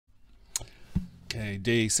Okay,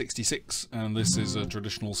 day 66, and this is a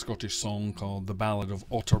traditional Scottish song called The Ballad of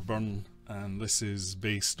Otterburn, and this is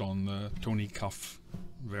based on the Tony Cuff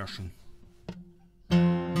version.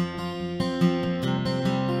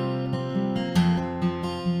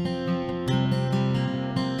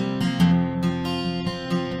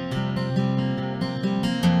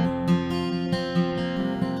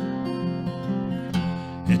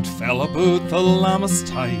 It fell about the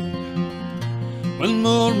Lammas-tide, when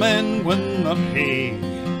moormen win their hay.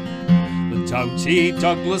 The doughty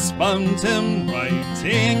Douglas bound him right to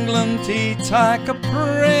England to take a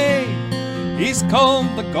prey. He's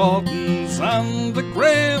called the Gordons and the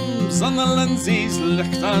Grahams and the Lindsays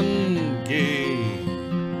licht and gay.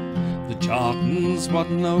 The Jordans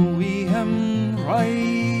would know we him right.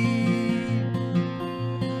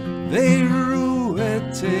 They rue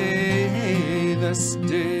it to this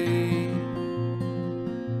day.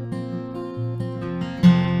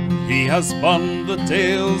 He has burned the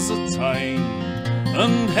dales of Tyne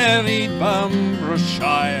and harried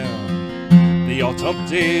Bamburghshire. The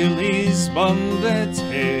Otterdale he's burned its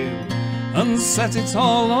hail and set it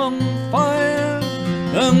all on fire.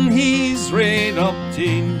 And he's raid up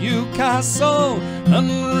to Newcastle and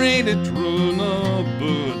raided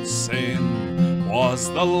Runabout, saying, was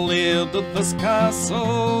the laird of this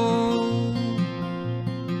castle,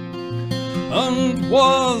 and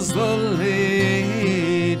was the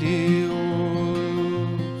lady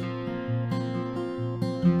old.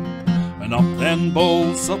 And up then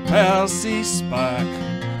bold Sir Percy spak,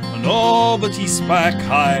 and oh but he spak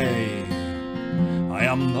high. I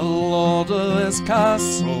am the lord of this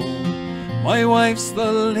castle, my wife's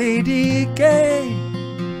the lady gay.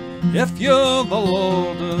 If you're the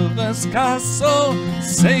lord of this castle,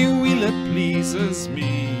 say will it pleases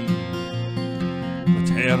me.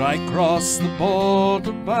 Ere I cross the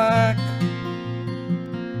border back,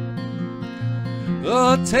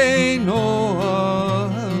 the ta'en o'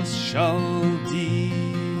 us shall dee.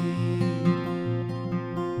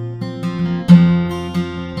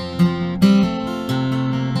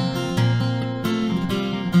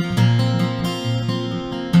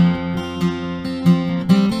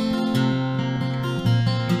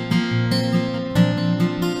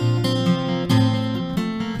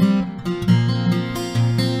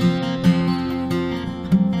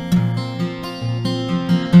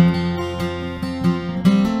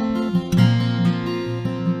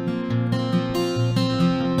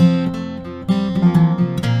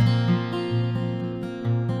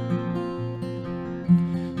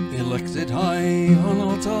 Elected high on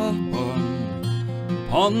Otterburn,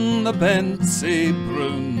 upon the Bentsy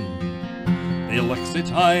Brown. They elected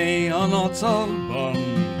high on Otterburn,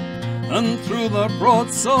 and through their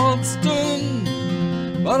broadswords down.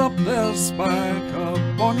 But up there spak a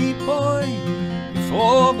bonny boy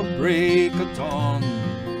before the break of dawn,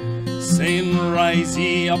 saying, rise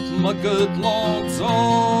ye up, my good lords,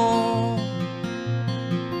 oh,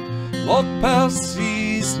 Lord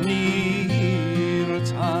Percy's near at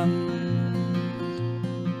hand.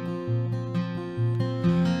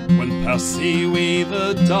 When Percy wi'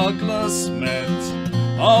 the Douglas met,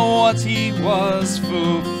 oh what he was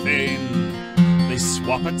full fain. They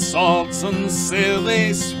swapped swords and sae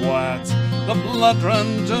they swat, the blood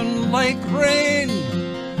ran down like rain.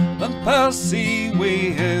 Then Percy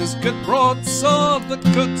wi' his good broadsword that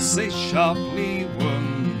could sae sharply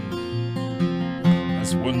wound,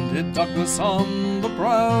 as wounded Douglas on the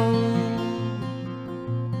brow,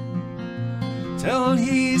 till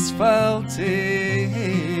he's fell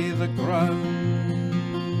to the ground.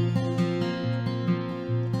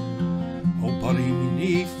 Oh, bury me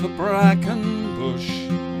neath the bracken bush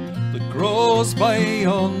that grows by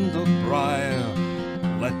yonder briar.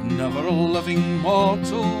 Let never a living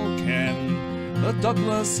mortal ken that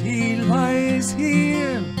Douglas he lies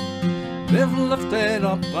here. They've lifted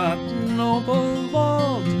up that noble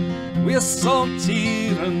lord wi' a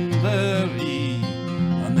saltire in their ee,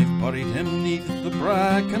 and they've buried him neath the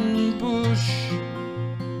bracken bush,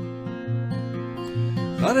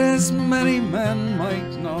 that as many men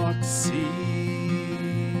might not see.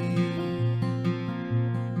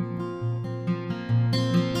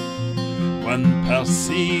 When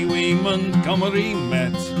Percy wi' Montgomery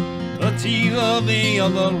met, that either the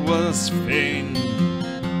other was fain,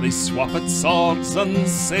 they swapped swords and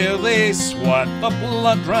sae they swat, the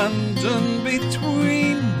blood ran down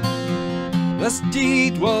between. This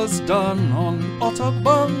deed was done on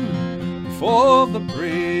Otterburn before the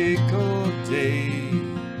break of day.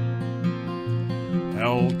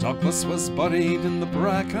 Earl Douglas was buried in the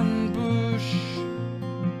bracken bush,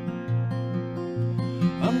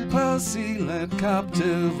 and Percy led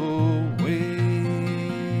captive away.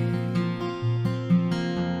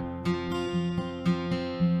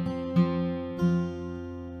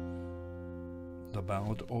 the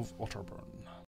Ballad of Otterburn.